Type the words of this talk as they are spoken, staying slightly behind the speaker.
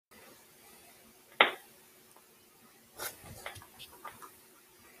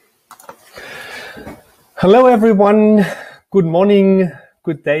Hello, everyone. Good morning,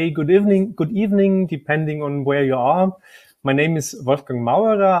 good day, good evening, depending on where you are. My name is Wolfgang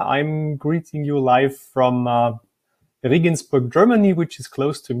Mauerer. I'm greeting you live from Regensburg, Germany, which is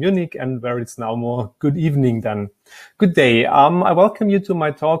close to Munich and where it's now more good evening than good day. I welcome you to my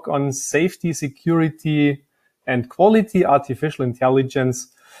talk on safety, security, and quality artificial intelligence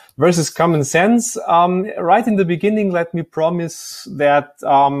versus common sense. Right in the beginning, let me promise that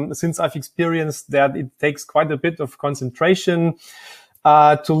since I've experienced that it takes quite a bit of concentration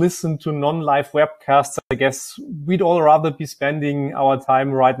to listen to non-live webcasts, I guess we'd all rather be spending our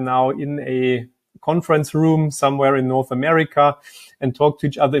time right now in a conference room somewhere in North America and talk to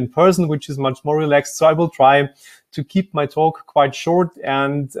each other in person, which is much more relaxed. So I will try to keep my talk quite short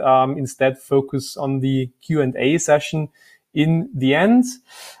and instead focus on the Q&A session in the end,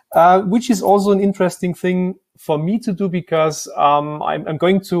 which is also an interesting thing for me to do because I'm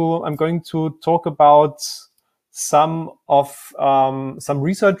going to talk about some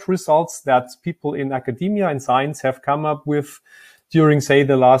research results that people in academia and science have come up with during, say,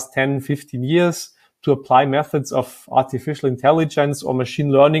 the last 10, 15 years to apply methods of artificial intelligence or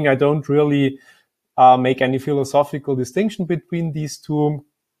machine learning. I don't really make any philosophical distinction between these two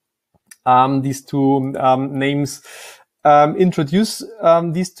names. Introduce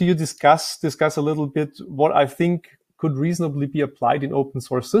these to you, discuss a little bit what I think could reasonably be applied in open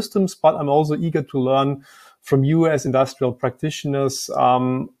source systems, but I'm also eager to learn from you as industrial practitioners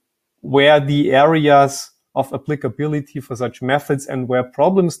where the areas of applicability for such methods and where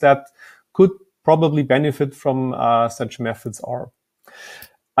problems that could probably benefit from such methods are.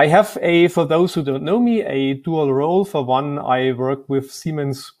 I have for those who don't know me, a dual role. For one, I work with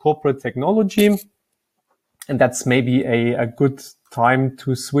Siemens corporate technology, and that's maybe a good time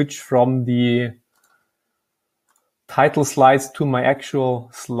to switch from the title slides to my actual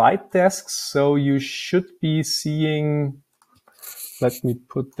slide desk. So you should be seeing, let me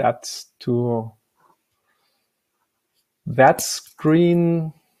put that to that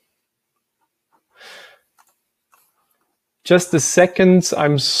screen. Just a second,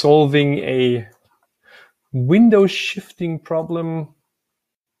 I'm solving a window shifting problem.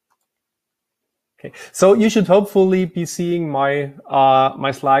 Okay, so you should hopefully be seeing my my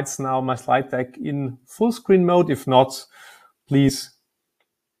slides now, my slide deck in full screen mode. If not, please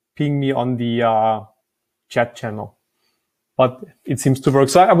ping me on the chat channel. But it seems to work.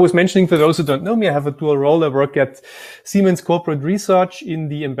 So I was mentioning, for those who don't know me, I have a dual role. I work at Siemens Corporate Research in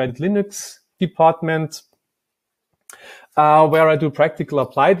the embedded Linux department, where I do practical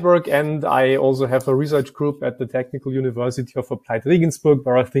applied work. And I also have a research group at the Technical University of Applied Regensburg,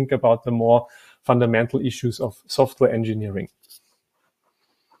 where I think about the more fundamental issues of software engineering.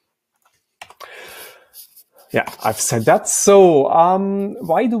 Yeah, I've said that. So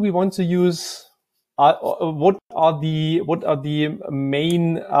why do we want to use what are the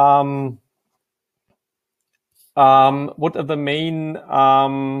main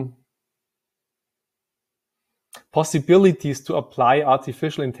possibilities to apply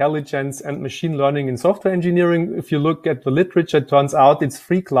artificial intelligence and machine learning in software engineering? If you look at the literature, it turns out it's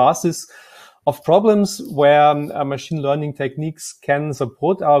 3 classes of problems where machine learning techniques can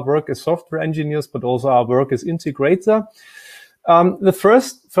support our work as software engineers, but also our work as integrator. The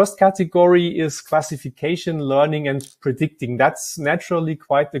first category is classification, learning, and predicting. That's naturally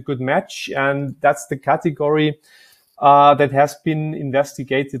quite a good match, and that's the category that has been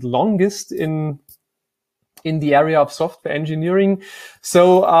investigated longest in the area of software engineering.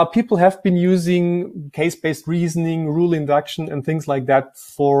 So people have been using case-based reasoning, rule induction, and things like that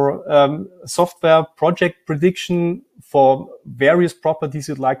for software project prediction for various properties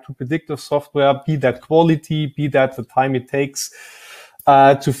you'd like to predict of software, be that quality, be that the time it takes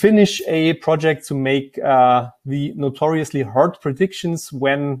to finish a project, to make the notoriously hard predictions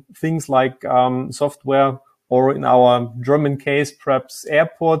when things like software, or in our German case, perhaps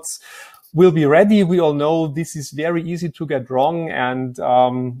airports, will be ready. We all know this is very easy to get wrong. And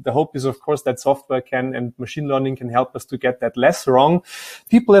the hope is, of course, that software can and machine learning can help us to get that less wrong.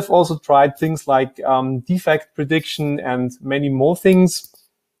 People have also tried things like defect prediction and many more things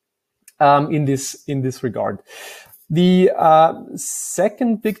in this regard. The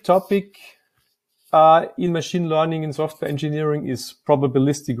second big topic in machine learning and software engineering is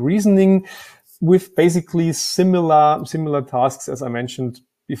probabilistic reasoning, with basically similar tasks as I mentioned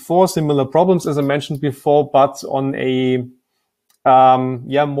before, similar problems as I mentioned before, but on a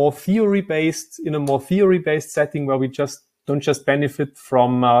more theory-based setting, where we don't just benefit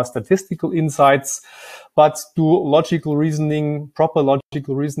from statistical insights, but do proper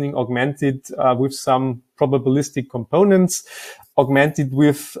logical reasoning, augmented with some probabilistic components, augmented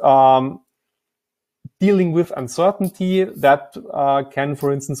with dealing with uncertainty that can,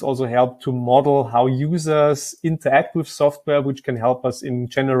 for instance, also help to model how users interact with software, which can help us in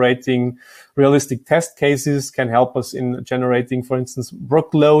generating realistic test cases, can help us in generating, for instance,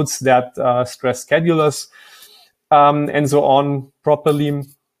 workloads that stress schedulers, and so on properly,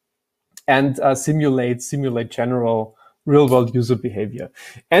 and simulate general real-world user behavior.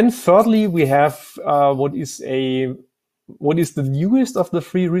 And thirdly, we have what is the newest of the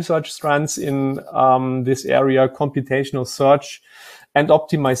three research strands in this area, computational search and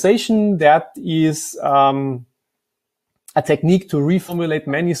optimization. That is a technique to reformulate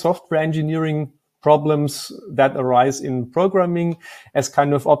many software engineering problems that arise in programming as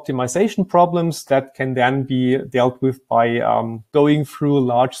kind of optimization problems that can then be dealt with by going through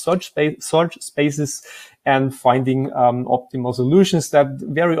large search spaces and finding optimal solutions. That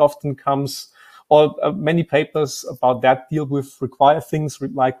very often comes, or many papers about that deal with things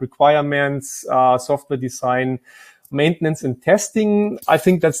like requirements, software design, maintenance, and testing. I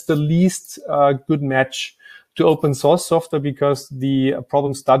think that's the least good match to open source software because the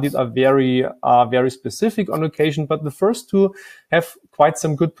problems studied are very specific on occasion. But the first two have quite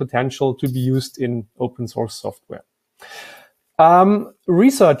some good potential to be used in open source software.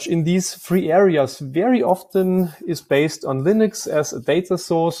 Research in these three areas very often is based on Linux as a data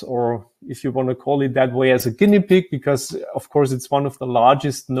source, or if you want to call it that way, as a guinea pig, because of course it's one of the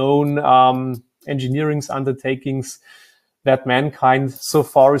largest known engineering undertakings that mankind so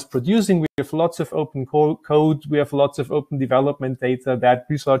far is producing. We have lots of open code. We have lots of open development data that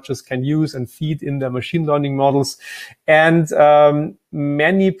researchers can use and feed in their machine learning models. And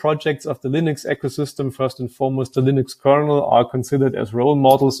many projects of the Linux ecosystem, first and foremost, the Linux kernel, are considered as role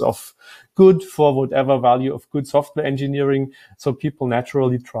models of good for whatever value of good software engineering. So people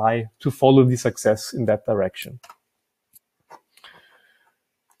naturally try to follow the success in that direction.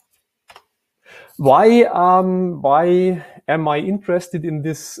 Why am I interested in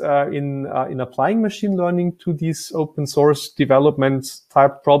this, in applying machine learning to these open source development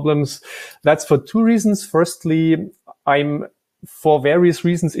type problems? That's for two reasons. Firstly, I'm for various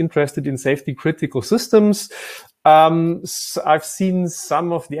reasons interested in safety critical systems. I've seen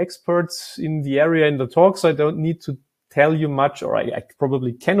some of the experts in the area in the talk, so I don't need to tell you much, or I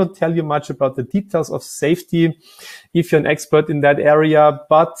probably cannot tell you much about the details of safety if you're an expert in that area.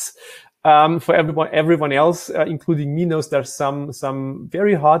 But for everyone else, including me, knows there's some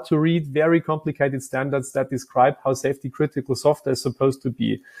very hard to read, very complicated standards that describe how safety critical software is supposed to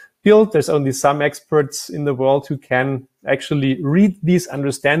be built. There's only some experts in the world who can actually read these,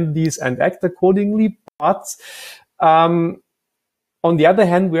 understand these, and act accordingly. But on the other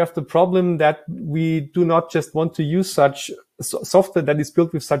hand, we have the problem that we do not just want to use such software that is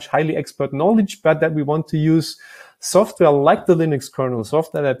built with such highly expert knowledge, but that we want to use software like the Linux kernel,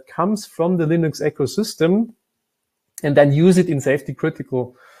 software that comes from the Linux ecosystem, and then use it in safety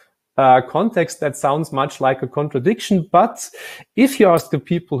critical context. That sounds much like a contradiction, but if you ask the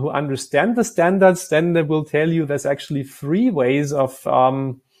people who understand the standards, then they will tell you there's actually three ways of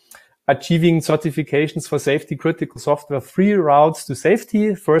achieving certifications for safety critical software, three routes to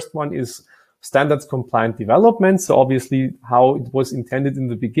safety. First one is standards compliant development. So obviously how it was intended in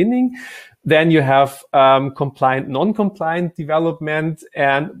the beginning. Then you have compliant, non-compliant development,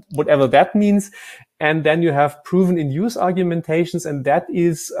 and whatever that means. And then you have proven in use argumentations. And that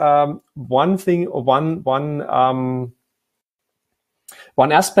is one thing, or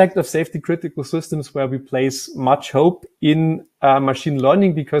one aspect of safety critical systems where we place much hope in machine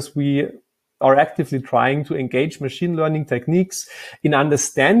learning, because we are actively trying to engage machine learning techniques in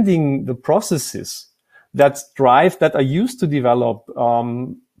understanding the processes that are used to develop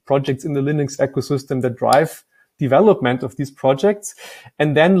projects in the Linux ecosystem, that drive development of these projects,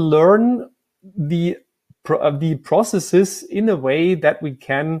 and then learn the processes in a way that we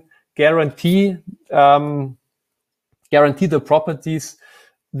can guarantee the properties,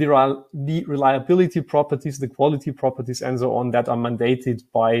 the reliability properties, the quality properties, and so on, that are mandated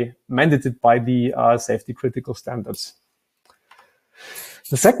by the safety critical standards.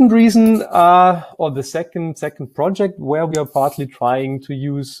 The second reason, or the second project where we are partly trying to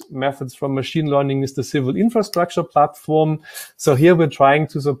use methods from machine learning, is the civil infrastructure platform. So here we're trying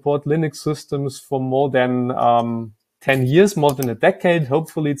to support Linux systems for more than 10 years, more than a decade.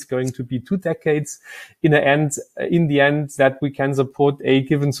 Hopefully it's going to be 2 decades in the end, that we can support a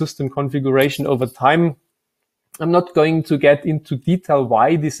given system configuration over time. I'm not going to get into detail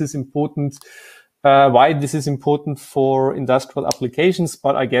why this is important for industrial applications,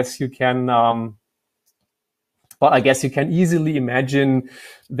 but I guess you can But I guess you can easily imagine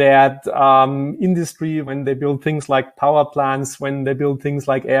that industry, when they build things like power plants, when they build things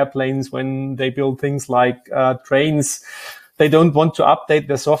like airplanes, when they build things like trains, they don't want to update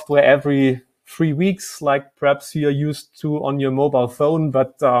their software every 3 weeks, like perhaps you're used to on your mobile phone.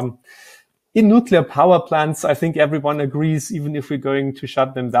 But in nuclear power plants, I think everyone agrees, even if we're going to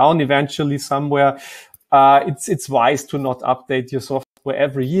shut them down eventually somewhere, it's wise to not update your software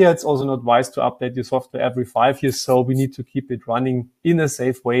every year. It's also not wise to update your software every 5 years. So we need to keep it running in a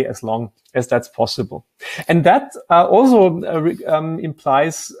safe way as long as that's possible. And that also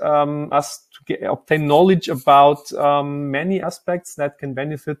implies us to obtain knowledge about many aspects that can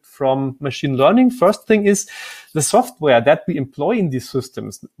benefit from machine learning. First thing is the software that we employ in these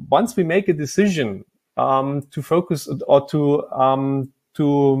systems. Once we make a decision to focus or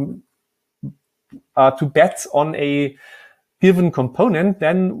to bet on a given component,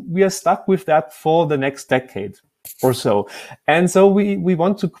 then we are stuck with that for the next decade or so. And so we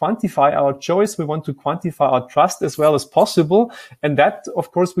want to quantify our choice. We want to quantify our trust as well as possible. And that,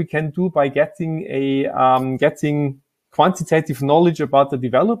 of course, we can do by getting getting quantitative knowledge about the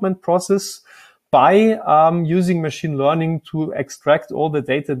development process, by using machine learning to extract all the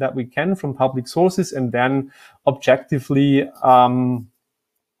data that we can from public sources and then objectively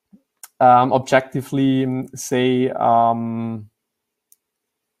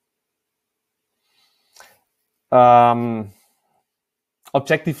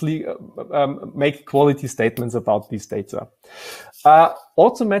make quality statements about these data.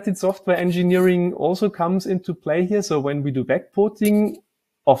 Automated software engineering also comes into play here. So when we do backporting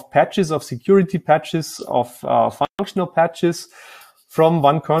of patches, of security patches, of functional patches from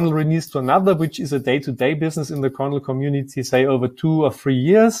one kernel release to another, which is a day-to-day business in the kernel community, say over 2 or 3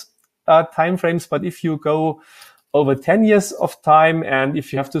 years timeframes. But if you go over 10 years of time, and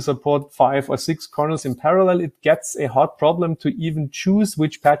if you have to support 5 or 6 kernels in parallel, it gets a hard problem to even choose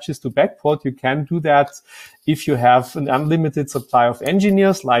which patches to backport. You can do that if you have an unlimited supply of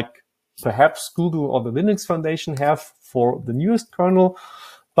engineers, like perhaps Google or the Linux Foundation have for the newest kernel.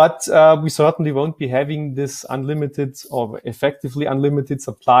 But we certainly won't be having this unlimited or effectively unlimited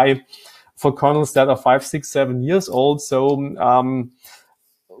supply for kernels that are 5, 6, 7 years old. So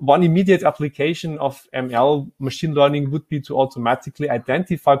one immediate application of ML machine learning would be to automatically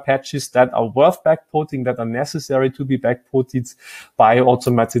identify patches that are worth backporting, that are necessary to be backported by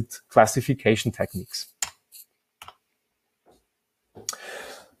automated classification techniques.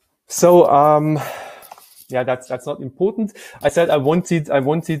 So yeah, that's not important. I said I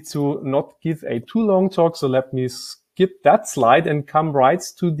wanted to not give a too long talk, so let me skip that slide and come right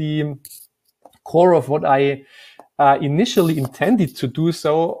to the core of what I initially intended to do.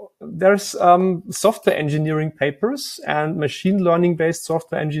 So there's software engineering papers, and machine learning based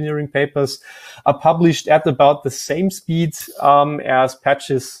software engineering papers are published at about the same speed as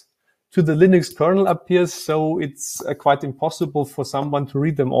patches to the Linux kernel appears. So it's quite impossible for someone to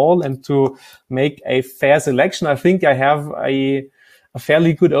read them all and to make a fair selection. I think I have a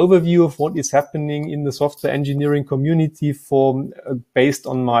fairly good overview of what is happening in the software engineering community for based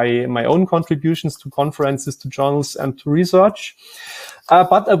on my own contributions to conferences, to journals, and to research.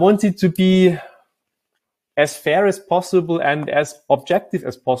 But I wanted to be as fair as possible and as objective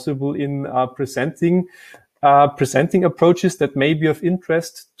as possible in presenting approaches that may be of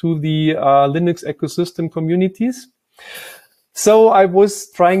interest to the Linux ecosystem communities. So I was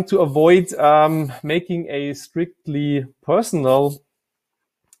trying to avoid making a strictly personal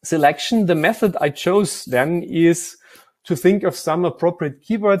selection. The method I chose then is to think of some appropriate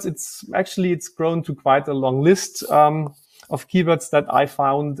keywords. It's grown to quite a long list of keywords that I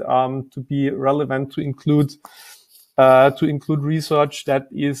found to be relevant to include research that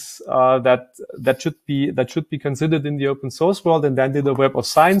is that should be considered in the open source world, and then did a Web of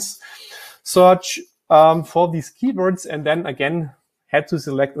Science search for these keywords, and then again had to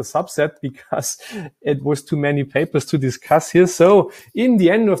select a subset because it was too many papers to discuss here. So in the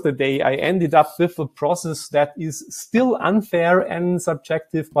end of the day, I ended up with a process that is still unfair and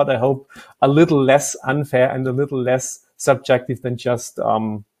subjective, but I hope a little less unfair and a little less subjective than just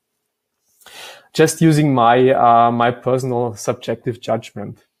using my personal subjective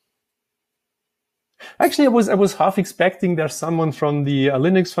judgment. Actually, I was half expecting there's someone from the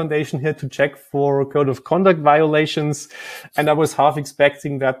Linux Foundation here to check for code of conduct violations. And I was half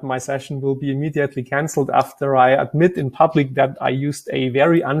expecting that my session will be immediately canceled after I admit in public that I used a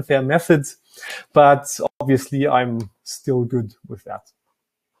very unfair method. But obviously, I'm still good with that.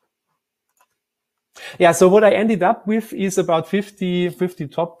 Yeah, so what I ended up with is about 50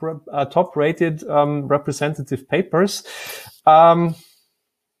 top rated representative papers.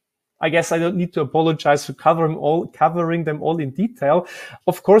 I guess I don't need to apologize for covering them all in detail.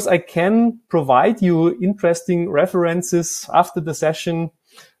 Of course, I can provide you interesting references after the session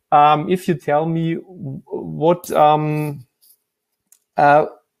if you tell me what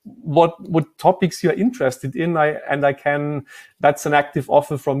topics you're interested in. That's an active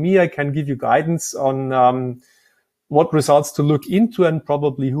offer from me. I can give you guidance on what results to look into and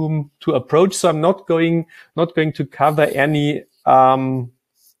probably whom to approach. So I'm not going to cover any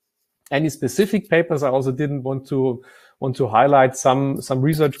specific papers. I also didn't want to highlight some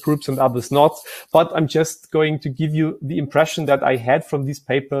research groups and others not, but I'm just going to give you the impression that I had from these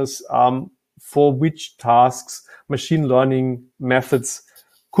papers for which tasks machine learning methods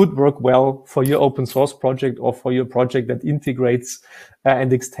could work well for your open source project or for your project that integrates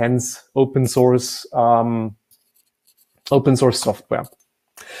and extends open source software.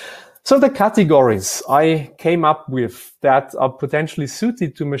 So the categories I came up with that are potentially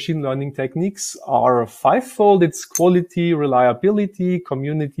suited to machine learning techniques are fivefold. It's quality, reliability,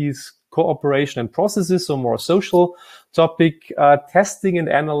 communities, cooperation and processes, so more social topic, testing and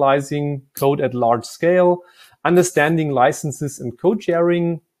analyzing code at large scale, understanding licenses and code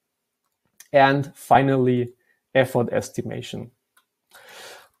sharing, and finally, effort estimation.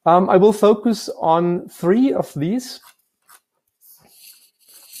 I will focus on 3 of these.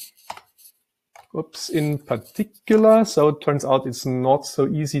 In particular. So it turns out it's not so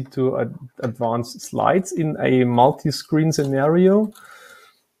easy to advance slides in a multi-screen scenario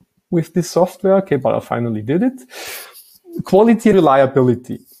with this software. Okay, but I finally did it. Quality and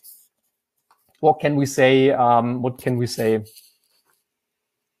reliability. What can we say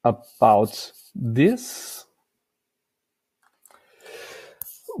about this?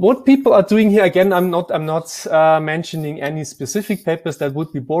 What people are doing here, again, I'm not mentioning any specific papers, that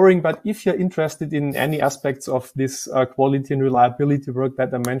would be boring, but if you're interested in any aspects of this quality and reliability work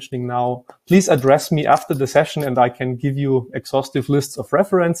that I'm mentioning now, please address me after the session and I can give you exhaustive lists of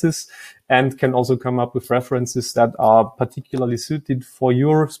references and can also come up with references that are particularly suited for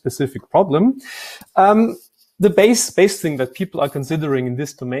your specific problem. The base thing that people are considering in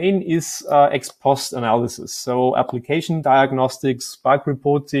this domain is ex post analysis. So application diagnostics, bug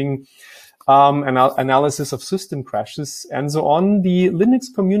reporting, analysis of system crashes, and so on. The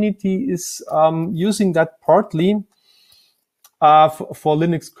Linux community is using that partly for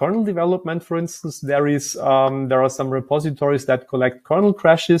Linux kernel development. For instance, there are some repositories that collect kernel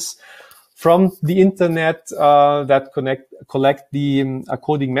crashes from the internet that collect the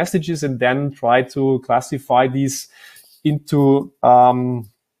coding messages and then try to classify these into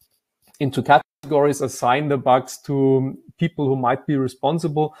categories, assign the bugs to people who might be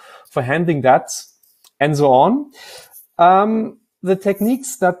responsible for handling that, and so on. The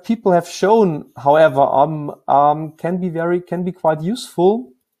techniques that people have shown, however, can be quite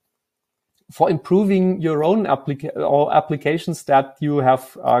useful for improving your own applications that you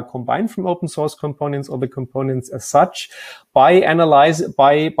have combined from open source components or the components as such, by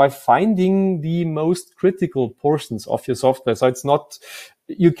finding the most critical portions of your software. So it's not,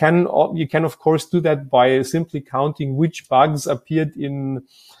 you can of course do that by simply counting which bugs appeared in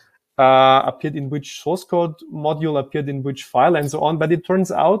which source code module, appeared in which file, and so on. But it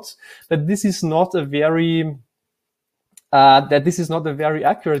turns out that this is not a very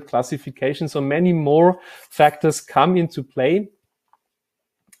accurate classification. So many more factors come into play.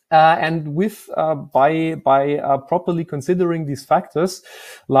 And by properly considering these factors,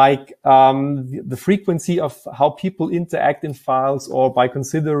 like the frequency of how people interact in files, or by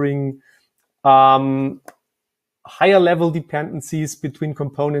considering higher level dependencies between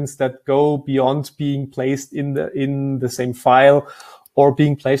components that go beyond being placed in the same file or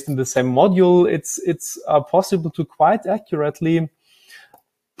being placed in the same module, it's possible to quite accurately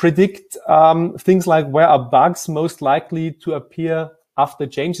predict things like where are bugs most likely to appear after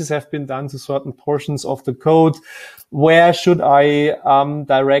changes have been done to certain portions of the code, where should I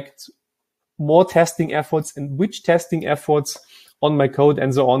direct more testing efforts and which testing efforts on my code,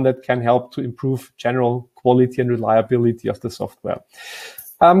 and so on, that can help to improve general quality and reliability of the software.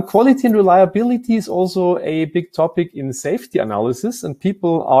 Quality and reliability is also a big topic in safety analysis, and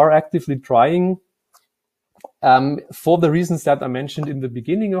people are actively trying, for the reasons that I mentioned in the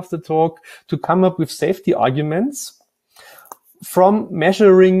beginning of the talk, to come up with safety arguments from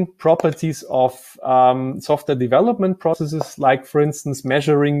measuring properties of software development processes, like, for instance,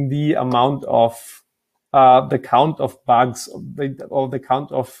 measuring the amount of the count of bugs or the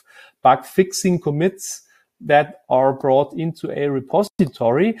count of bug fixing commits that are brought into a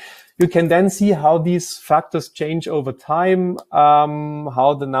repository. You can then see how these factors change over time,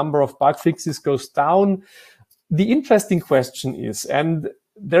 how the number of bug fixes goes down. The interesting question is, and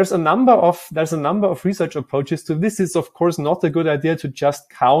there's a number of research approaches to this. It's of course not a good idea to just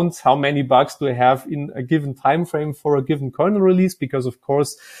count how many bugs do I have in a given time frame for a given kernel release, because of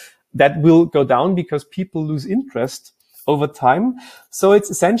course that will go down because people lose interest over time. So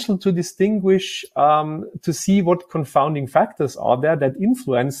it's essential to distinguish, to see what confounding factors are there that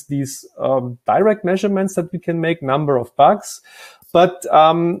influence these direct measurements that we can make, number of bugs, but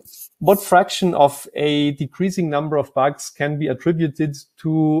what fraction of a decreasing number of bugs can be attributed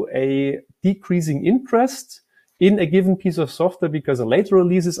to a decreasing interest in a given piece of software because a later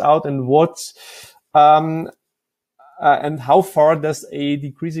release is out, and and how far does a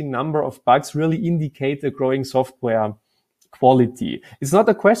decreasing number of bugs really indicate a growing software quality? It's not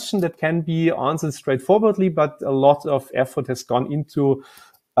a question that can be answered straightforwardly, but a lot of effort has gone into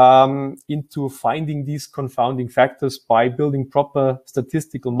finding these confounding factors by building proper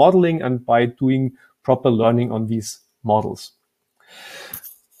statistical modeling and by doing proper learning on these models.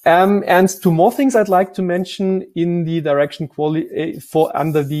 And two more things I'd like to mention in the direction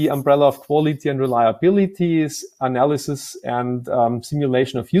under the umbrella of quality and reliability is analysis and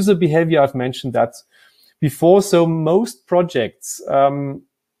simulation of user behavior. I've mentioned that before. So most projects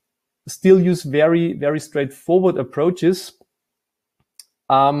still use very, very straightforward approaches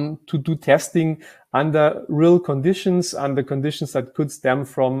to do testing under real conditions, under conditions that could stem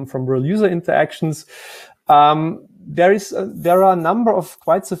from real user interactions. There are a number of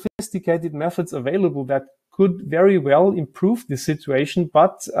quite sophisticated methods available that could very well improve the situation,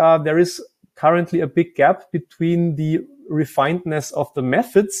 but there is currently a big gap between the refinedness of the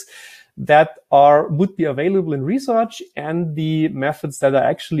methods that would be available in research and the methods that are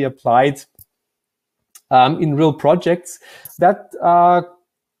actually applied in real projects that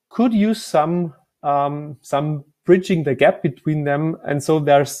could use some bridging the gap between them. And so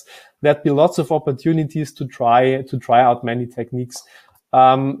there'd be lots of opportunities to try out many techniques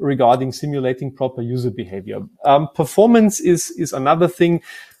regarding simulating proper user behavior. Performance is another thing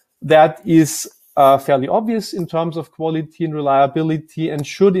that is fairly obvious in terms of quality and reliability, and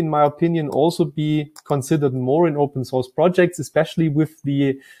should, in my opinion, also be considered more in open source projects, especially with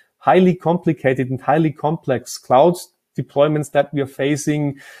the highly complicated and highly complex cloud deployments that we are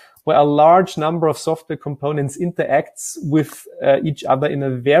facing, where a large number of software components interacts with each other in a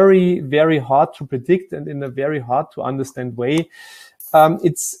very, very hard to predict and in a very hard to understand way.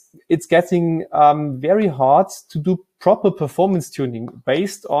 It's getting very hard to do proper performance tuning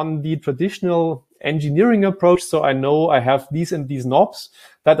based on the traditional engineering approach. So I know I have these and these knobs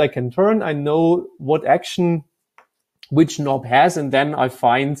that I can turn. I know what action which knob has, and then I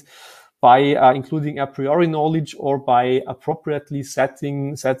find by including a priori knowledge or by appropriately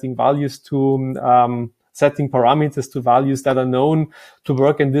setting values to setting parameters to values that are known to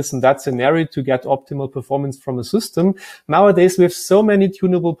work in this and that scenario to get optimal performance from a system. Nowadays, we have so many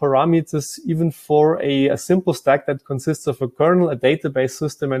tunable parameters, even for a simple stack that consists of a kernel, a database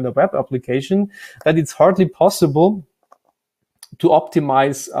system, and a web application, that it's hardly possible to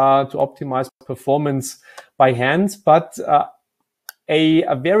optimize performance by hand. But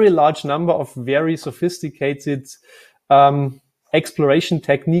a very large number of very sophisticated exploration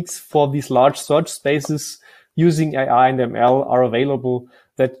techniques for these large search spaces using AI and ML are available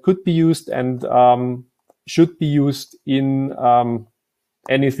that could be used and should be used in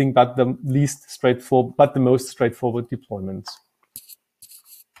anything but the most straightforward deployments.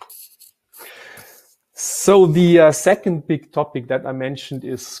 So the second big topic that I mentioned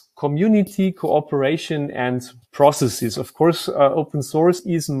is community, cooperation, and processes. Of course, open source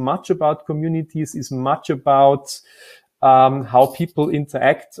is much about communities, is much about how people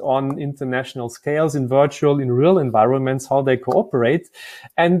interact on international scales, in virtual, in real environments, how they cooperate.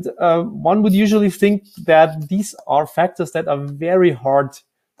 And one would usually think that these are factors that are very hard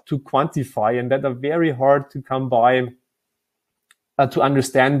to quantify and that are very hard to come by to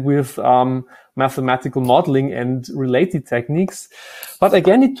understand with mathematical modeling and related techniques. But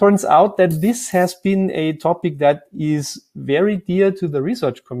again, it turns out that this has been a topic that is very dear to the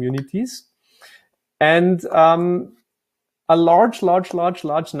research communities. And a large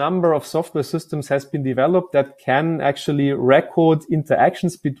number of software systems has been developed that can actually record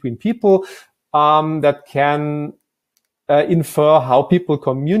interactions between people, that can infer how people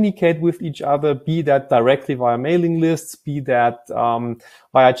communicate with each other, be that directly via mailing lists, be that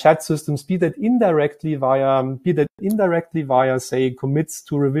via chat systems, be that indirectly via, say, commits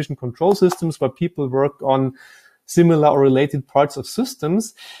to revision control systems where people work on similar or related parts of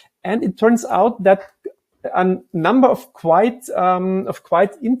systems. And it turns out that a number of quite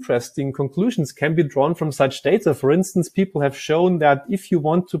interesting conclusions can be drawn from such data. For instance, people have shown that if you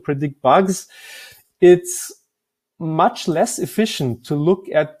want to predict bugs, it's much less efficient to look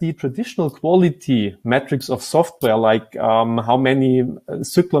at the traditional quality metrics of software, like how many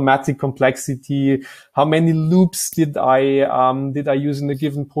cyclomatic complexity, how many loops did I use in a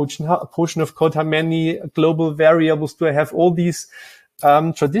given portion of code, how many global variables do I have, all these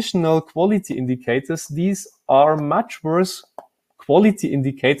traditional quality indicators. These are much worse quality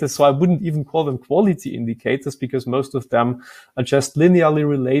indicators. So I wouldn't even call them quality indicators, because most of them are just linearly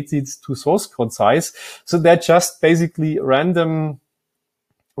related to source code size. So they're just basically random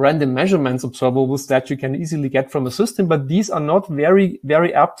measurements, observables that you can easily get from a system. But these are not very,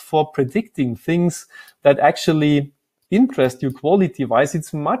 very apt for predicting things that actually interest you quality wise.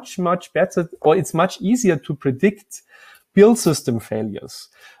 It's much, much better, or it's much easier to predict build system failures,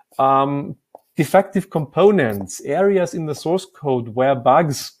 defective components, areas in the source code where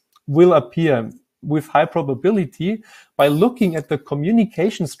bugs will appear with high probability, by looking at the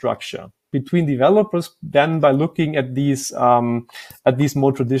communication structure between developers than by looking at these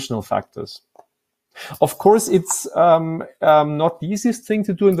more traditional factors. Of course, it's not the easiest thing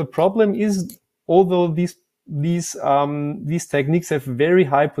to do, and the problem is, although these techniques have very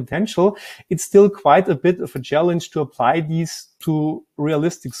high potential, it's still quite a bit of a challenge to apply these to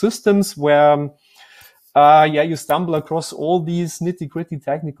realistic systems where, you stumble across all these nitty-gritty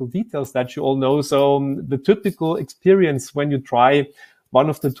technical details that you all know. So the typical experience when you try one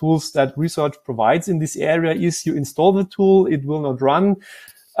of the tools that research provides in this area is you install the tool, it will not run.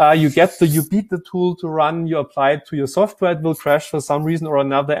 You beat the tool to run, you apply it to your software, it will crash for some reason or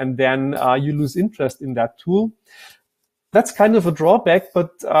another, and then you lose interest in that tool. That's kind of a drawback,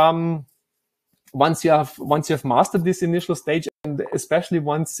 but once you have mastered this initial stage, and especially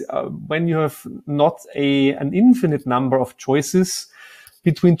when you have not an infinite number of choices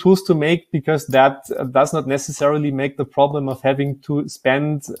between tools to make, because that does not necessarily make the problem of having to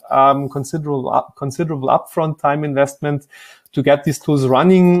spend considerable upfront time investment to get these tools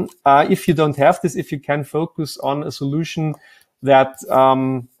running. If you don't have this, if you can focus on a solution that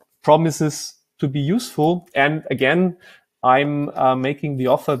promises to be useful, and again, I'm making the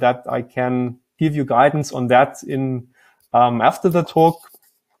offer that I can give you guidance on that in after the talk,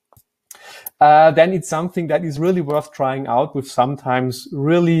 then it's something that is really worth trying out, with sometimes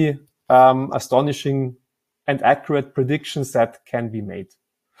really astonishing and accurate predictions that can be made.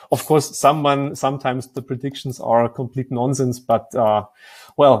 Of course, sometimes the predictions are complete nonsense, but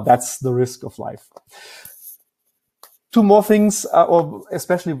well, that's the risk of life. Two more things, or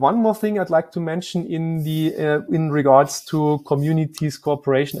especially one more thing I'd like to mention in regards to communities,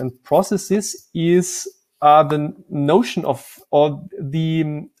 cooperation, and processes is the notion of, or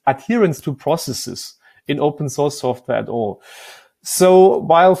the adherence to processes in open source software at all. So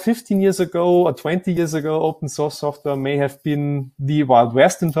while 15 years ago or 20 years ago, open source software may have been the Wild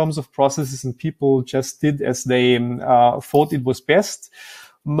West in terms of processes, and people just did as they thought it was best,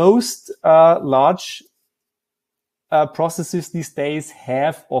 most large processes these days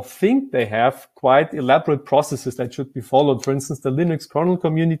have, or think they have, quite elaborate processes that should be followed. For instance, the Linux kernel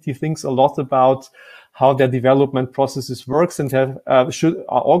community thinks a lot about how their development processes works, and are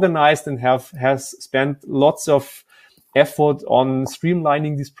organized, and has spent lots of effort on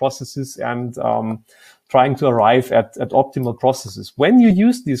streamlining these processes and trying to arrive at optimal processes. When you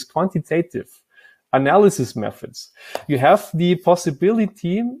use these quantitative analysis methods, you have the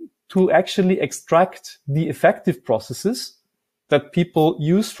possibility to actually extract the effective processes that people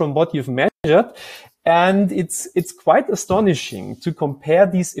use from what you've measured. And it's quite astonishing to compare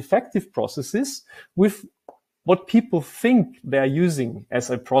these effective processes with what people think they're using as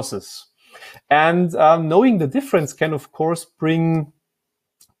a process. And knowing the difference can, of course, bring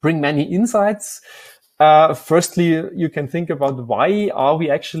many insights. Firstly, you can think about, why are we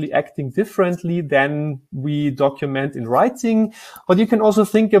actually acting differently than we document in writing? But you can also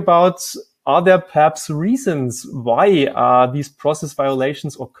think about, are there perhaps reasons why these process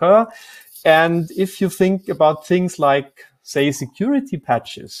violations occur? And if you think about things like, say, security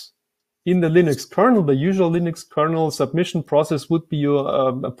patches in the Linux kernel, the usual Linux kernel submission process would be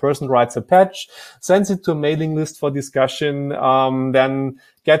a person writes a patch, sends it to a mailing list for discussion, then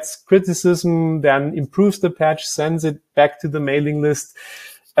gets criticism, then improves the patch, sends it back to the mailing list.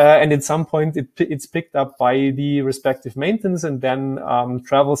 And at some point it's picked up by the respective maintenance and then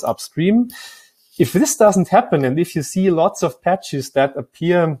travels upstream. If this doesn't happen, and if you see lots of patches that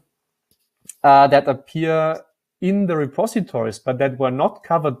appear in the repositories, but that were not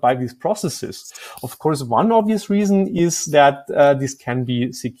covered by these processes, of course, one obvious reason is that this can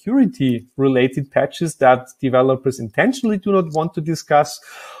be security-related patches that developers intentionally do not want to discuss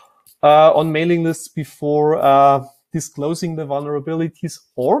on mailing lists before disclosing the vulnerabilities.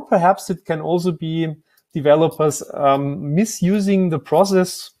 Or perhaps it can also be developers misusing the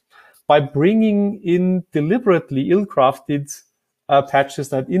process by bringing in deliberately ill-crafted patches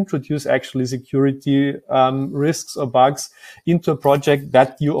that introduce actually security risks or bugs into a project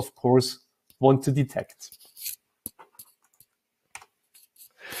that you, of course, want to detect.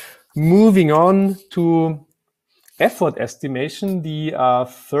 Moving on to effort estimation, the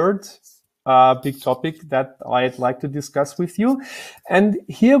third big topic that I'd like to discuss with you. And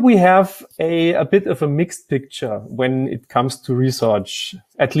here we have a bit of a mixed picture when it comes to research,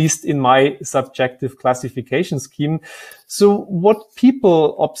 at least in my subjective classification scheme. So what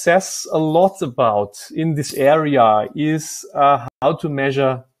people obsess a lot about in this area is how to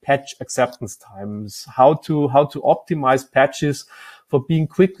measure patch acceptance times, how to optimize patches for being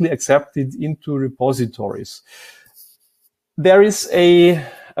quickly accepted into repositories. There is a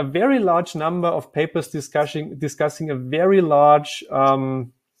very large number of papers discussing a very large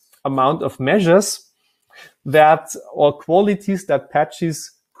amount of measures that, or qualities that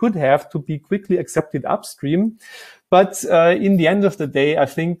patches could have to be quickly accepted upstream. But in the end of the day, I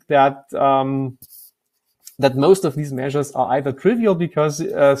think that that most of these measures are either trivial because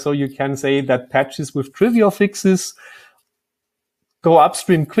so you can say that patches with trivial fixes go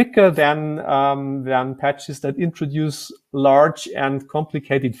upstream quicker than patches that introduce large and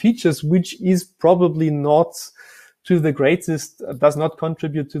complicated features, which is probably not to the greatest, does not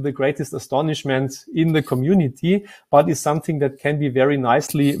contribute to the greatest astonishment in the community, but is something that can be very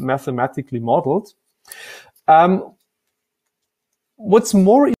nicely mathematically modeled. What's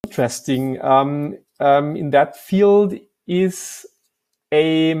more interesting in that field is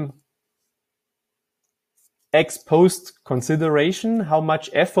a ex post consideration, how much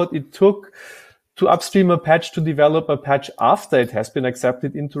effort it took to upstream a patch, to develop a patch after it has been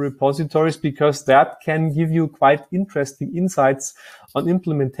accepted into repositories, because that can give you quite interesting insights on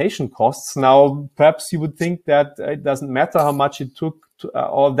implementation costs. Now, perhaps you would think that it doesn't matter how much it took to,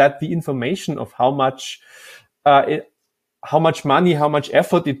 or that the information of how much money, how much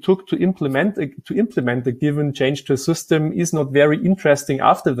effort it took to implement a given change to a system is not very interesting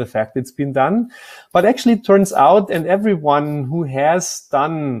after the fact it's been done. But actually it turns out, and everyone who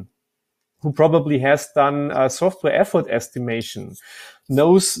probably has done software effort estimation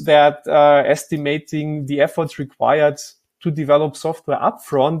knows that estimating the efforts required to develop software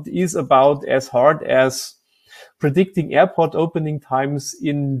upfront is about as hard as predicting airport opening times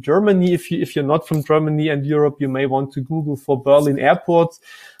in Germany. If you're not from Germany and Europe, you may want to Google for Berlin Airport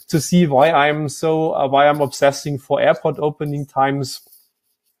to see why I'm obsessing for airport opening times.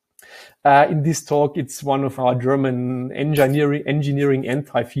 In this talk, it's one of our German engineering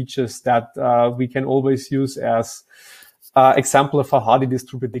anti-features that we can always use as example of how hard it is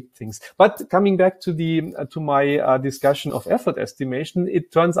to predict things. But coming back to my discussion of effort estimation,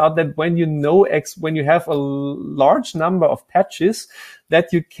 it turns out that when you have a large number of patches,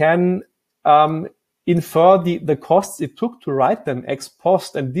 that you can infer the costs it took to write them ex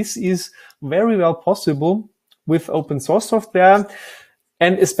post, and this is very well possible with open source software.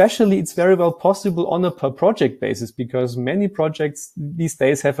 And especially it's very well possible on a per project basis, because many projects these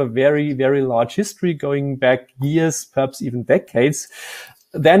days have a very, very large history going back years, perhaps even decades.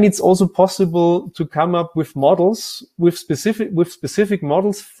 Then it's also possible to come up with models, with specific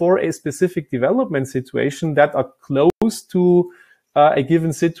models for a specific development situation that are close to a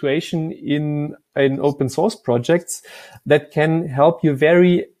given situation in open source projects that can help you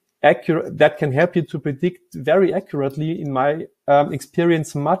to predict very accurately, in my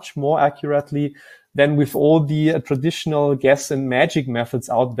experience, much more accurately than with all the traditional guess and magic methods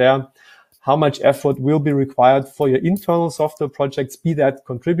out there, how much effort will be required for your internal software projects, be that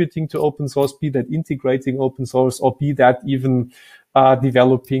contributing to open source, be that integrating open source, or be that even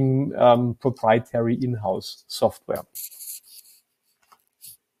developing proprietary in-house software.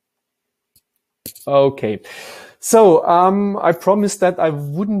 Okay. So I promised that I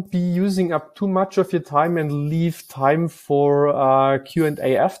wouldn't be using up too much of your time and leave time for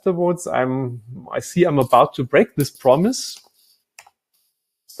Q&A afterwards. I see I'm about to break this promise.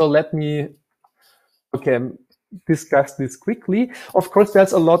 So let me discuss this quickly. Of course,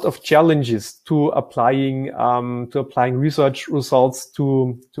 there's a lot of challenges to applying research results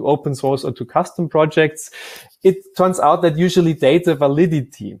to open source or to custom projects. It turns out that usually data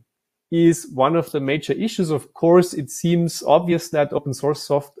validity is one of the major issues. Of course, it seems obvious that open source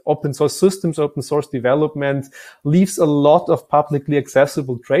systems, open source development leaves a lot of publicly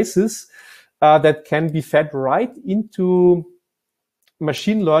accessible traces that can be fed right into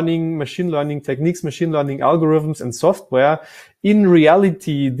machine learning techniques, machine learning algorithms and software. In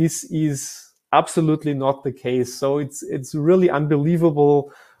reality, this is absolutely not the case. So it's really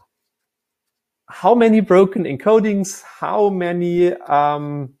unbelievable how many broken encodings, how many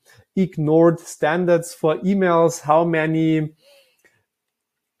ignored standards for emails, how many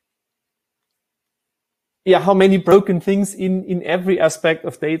broken things in every aspect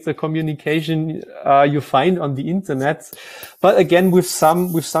of data communication you find on the internet. But again, with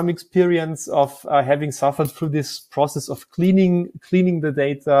some experience of having suffered through this process of cleaning the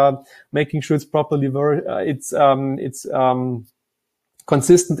data, making sure it's properly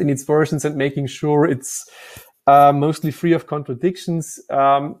consistent in its versions, and making sure it's mostly free of contradictions,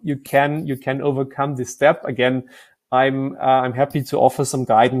 you can overcome this step. Again, I'm happy to offer some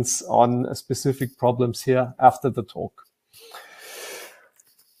guidance on specific problems here after the talk.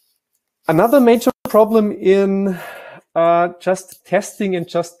 Another major problem in just testing and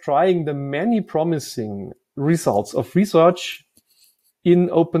just trying the many promising results of research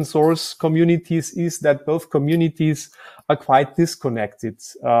in open source communities is that both communities are quite disconnected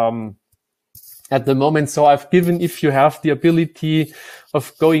at the moment. So if you have the ability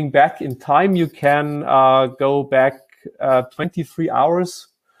of going back in time, you can go back 23 hours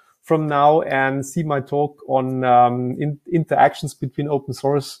from now and see my talk on interactions between open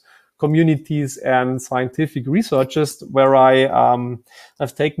source communities and scientific researchers, where I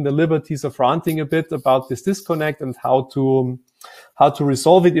have taken the liberties of ranting a bit about this disconnect and how to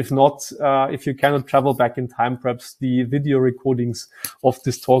resolve it. If not, if you cannot travel back in time, perhaps the video recordings of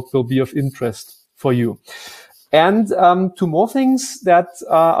this talk will be of interest for you. And two more things that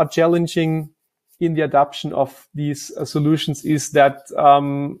are challenging in the adoption of these solutions is that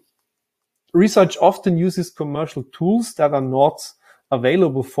research often uses commercial tools that are not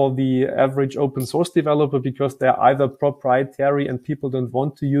available for the average open source developer because they're either proprietary and people don't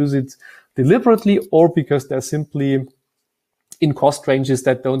want to use it deliberately, or because they're simply in cost ranges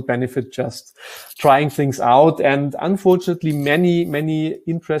that don't benefit just trying things out. And unfortunately, many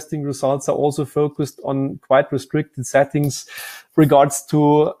interesting results are also focused on quite restricted settings regards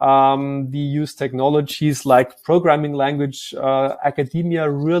to the used technologies like programming language. Academia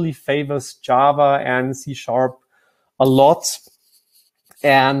really favors Java and C# a lot.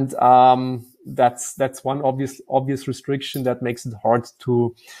 And that's one obvious restriction that makes it hard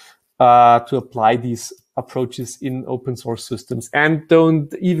to apply these approaches in open source systems. And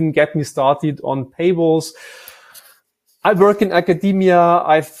don't even get me started on paywalls. I work in academia.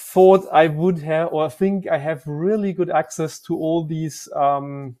 I thought I would have, or think I have really good access to all these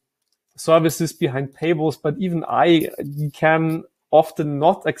services behind paywalls, but even I can often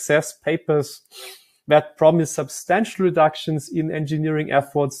not access papers that promise substantial reductions in engineering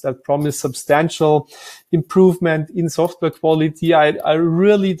efforts, that promise substantial improvement in software quality. I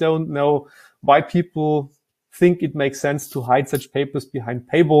really don't know why people think it makes sense to hide such papers behind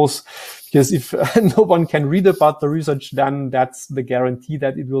paywalls, because if no one can read about the research, then that's the guarantee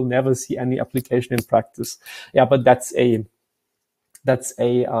that it will never see any application in practice. Yeah, but that's a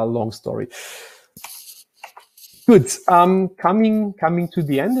long story. Good. Coming to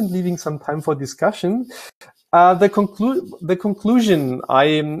the end and leaving some time for discussion. The conclusion.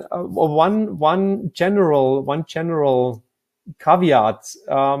 One general caveat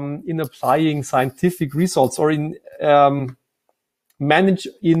in applying scientific results, or in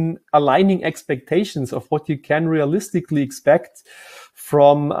aligning expectations of what you can realistically expect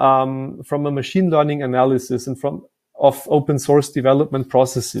from a machine learning analysis and of open source development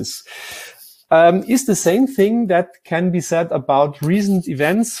processes. Is the same thing that can be said about recent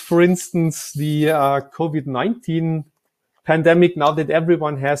events. For instance, the COVID-19 pandemic, now that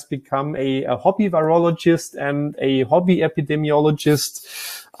everyone has become a hobby virologist and a hobby epidemiologist,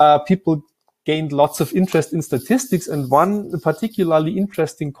 people gained lots of interest in statistics. And one particularly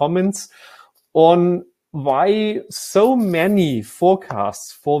interesting comments on why so many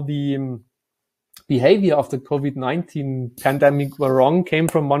forecasts for the behavior of the COVID-19 pandemic were wrong came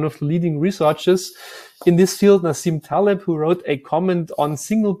from one of the leading researchers in this field, Nassim Taleb, who wrote a comment on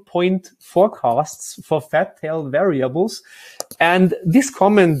single point forecasts for fat tail variables. And this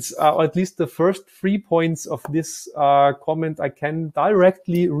comment, or at least the first 3 points of this comment, I can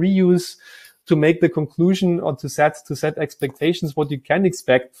directly reuse to make the conclusion, or to set expectations what you can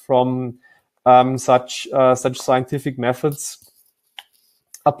expect from such scientific methods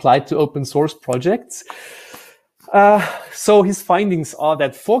applied to open source projects. So his findings are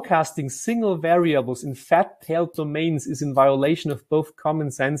that forecasting single variables in fat-tailed domains is in violation of both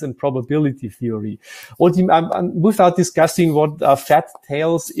common sense and probability theory. Without discussing what fat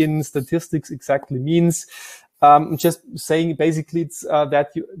tails in statistics exactly means, just saying basically it's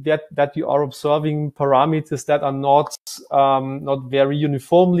that you are observing parameters that are not very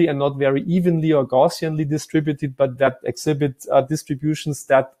uniformly and not very evenly or Gaussianly distributed, but that exhibit distributions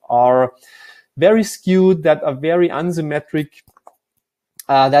that are very skewed, that are very unsymmetric.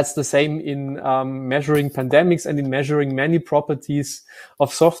 That's the same in measuring pandemics and in measuring many properties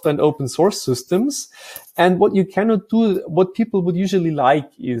of software and open source systems. And what you cannot do, what people would usually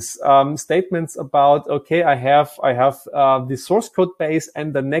like is statements about, okay, I have the source code base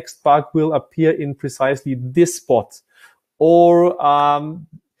and the next bug will appear in precisely this spot. Or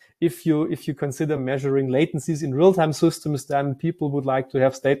if you consider measuring latencies in real-time systems, then people would like to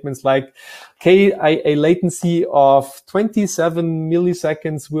have statements like, okay, a latency of 27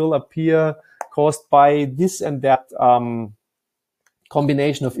 milliseconds will appear caused by this and that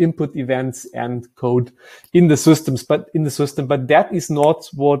combination of input events and code in the systems, but that is not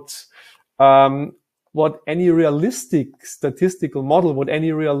what any realistic statistical model, what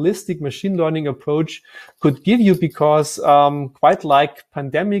any realistic machine learning approach could give you, because quite like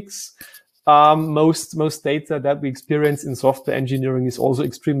pandemics, most data that we experience in software engineering is also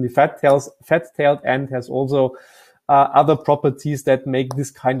extremely fat-tailed and has also other properties that make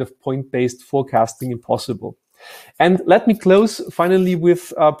this kind of point-based forecasting impossible. And let me close finally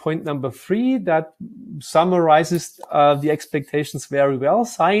with point number 3 that summarizes the expectations very well.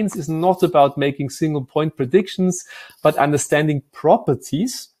 Science is not about making single point predictions, but understanding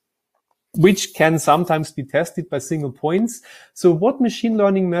properties, which can sometimes be tested by single points. So what machine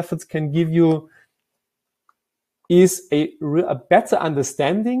learning methods can give you is a better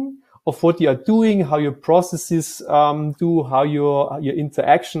understanding of what you are doing, how your processes do, how your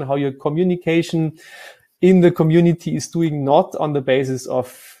interaction, how your communication in the community is doing, not on the basis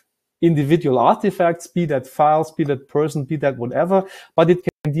of individual artifacts, be that files, be that person, be that whatever, but it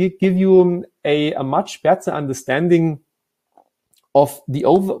can give you a much better understanding of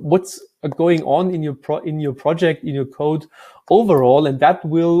what's going on in your project, in your code overall, and that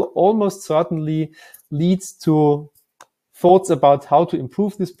will almost certainly lead to thoughts about how to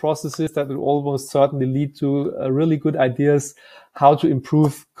improve these processes. That will almost certainly lead to really good ideas how to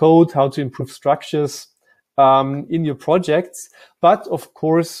improve code, how to improve structures in your projects. But of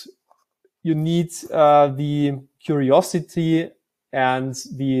course, you need the curiosity and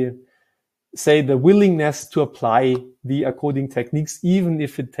the willingness to apply the coding techniques, even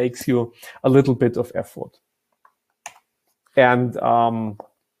if it takes you a little bit of effort.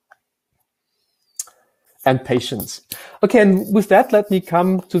 And patience. Okay, and with that, let me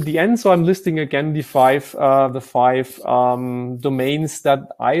come to the end. So I'm listing again the five domains that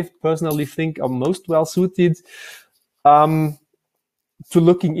I personally think are most well suited to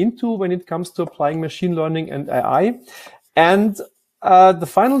looking into when it comes to applying machine learning and AI. And the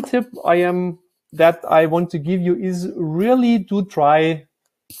final tip that I want to give you is really do try,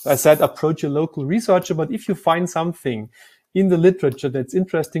 I said, approach your local researcher, but if you find something in the literature that's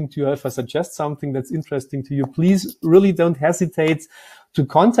interesting to you, if I suggest something that's interesting to you, please really don't hesitate to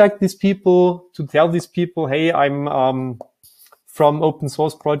contact these people, to tell these people, hey, I'm from open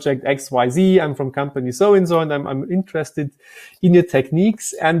source project XYZ, I'm from company so-and-so, and I'm interested in your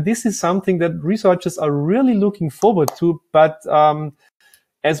techniques. And this is something that researchers are really looking forward to. But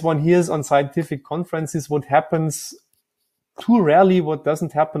as one hears on scientific conferences, what happens too rarely, what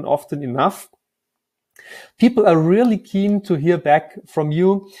doesn't happen often enough, people are really keen to hear back from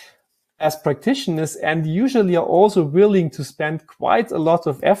you as practitioners, and usually are also willing to spend quite a lot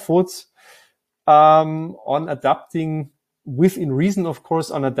of effort on adapting, within reason, of course,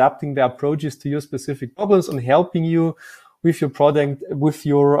 on adapting their approaches to your specific problems, on helping you with your product, with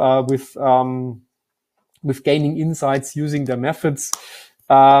your with gaining insights using their methods.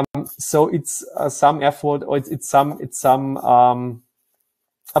 So it's some effort, or it's some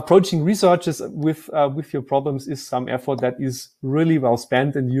approaching researchers with your problems is some effort that is really well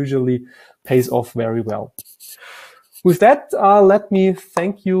spent and usually pays off very well. With that, let me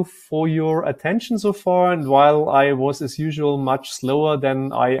thank you for your attention so far. And while I was, as usual, much slower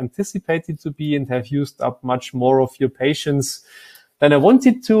than I anticipated to be and have used up much more of your patience than I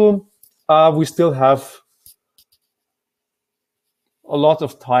wanted to, we still have a lot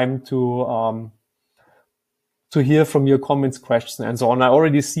of time to hear from your comments, questions, and so on. I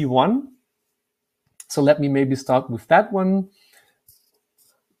already see one. So let me maybe start with that one.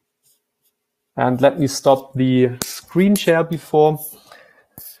 And let me stop the screen share before.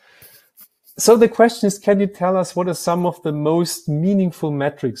 So the question is, can you tell us what are some of the most meaningful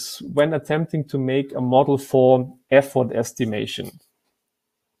metrics when attempting to make a model for effort estimation?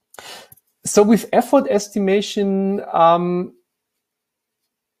 So with effort estimation,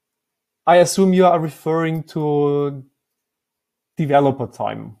 I assume you are referring to developer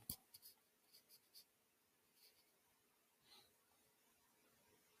time.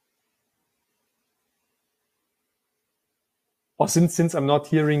 or since I'm not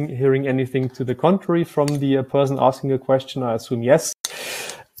hearing anything to the contrary from the person asking a question, I assume yes.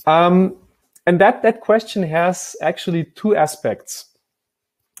 And that question has actually two aspects.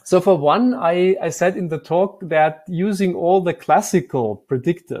 So for one, I said in the talk that using all the classical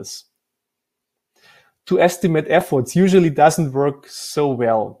predictors to estimate efforts usually doesn't work so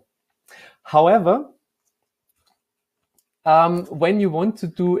well. However, when you want to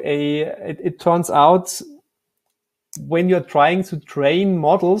do it turns out when you're trying to train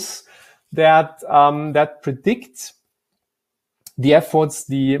models that predict the efforts,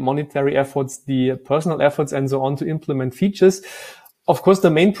 the monetary efforts, the personal efforts, and so on to implement features, of course, the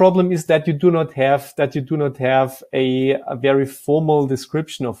main problem is that you do not have a very formal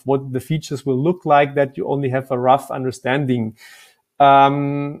description of what the features will look like, that you only have a rough understanding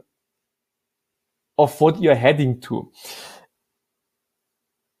of what you're heading to.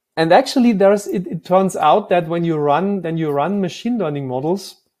 And actually, it turns out that when you run machine learning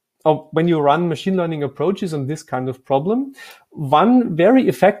models, or when you run machine learning approaches on this kind of problem, one very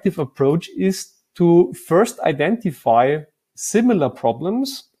effective approach is to first identify similar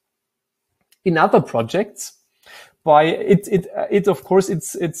problems in other projects. Of course,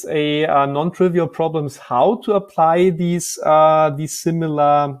 it's a non-trivial problems how to apply these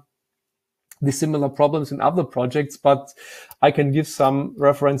similar problems in other projects, but I can give some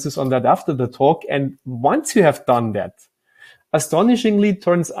references on that after the talk. And once you have done that, astonishingly, it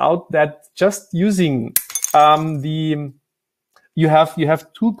turns out that just using you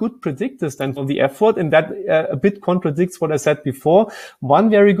have two good predictors then for the effort, and that a bit contradicts what I said before. One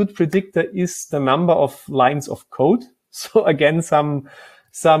very good predictor is the number of lines of code. So again, some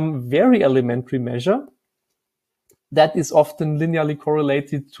very elementary measure that is often linearly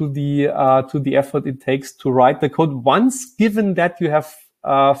correlated to the effort it takes to write the code. Once given that you have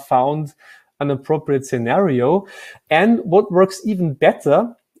found an appropriate scenario, and what works even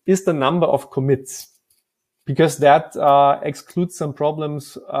better is the number of commits, because that excludes some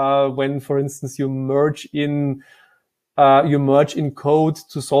problems when, for instance, you merge in code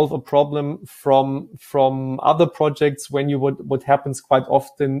to solve a problem from other projects. When what happens quite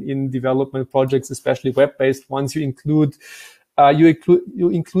often in development projects, especially web-based ones, you include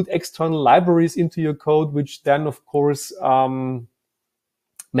external libraries into your code, which then of course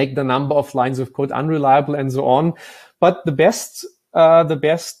make the number of lines of code unreliable and so on. But the best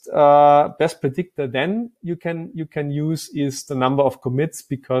predictor then you can use is the number of commits,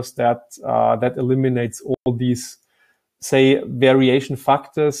 because that eliminates all these, say, variation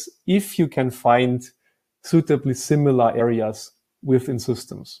factors if you can find suitably similar areas within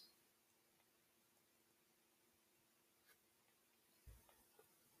systems.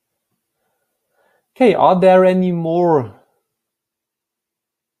 Okay, are there any more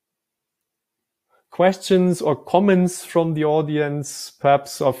questions or comments from the audience,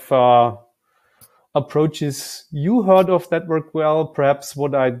 perhaps of approaches you heard of that work well, perhaps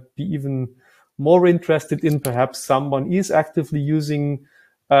what I'd be even more interested in, perhaps someone is actively using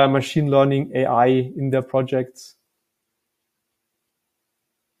machine learning AI in their projects?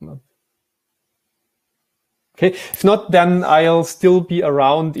 No. Okay, if not, then I'll still be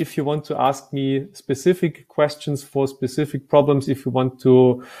around if you want to ask me specific questions for specific problems, if you want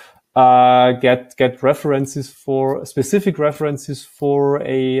to get references for specific references for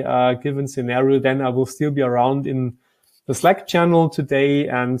a given scenario, then I will still be around in the Slack channel today,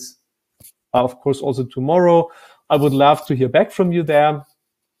 and of course also tomorrow. I would love to hear back from you there.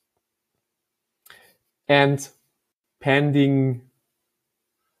 And pending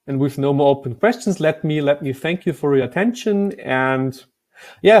and with no more open questions, let me thank you for your attention, and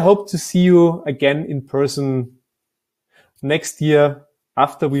yeah, I hope to see you again in person next year,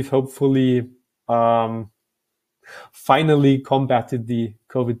 after we've hopefully finally combated the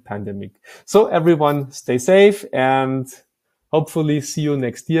COVID pandemic. So everyone stay safe, and hopefully see you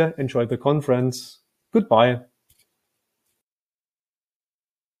next year. Enjoy the conference. Goodbye.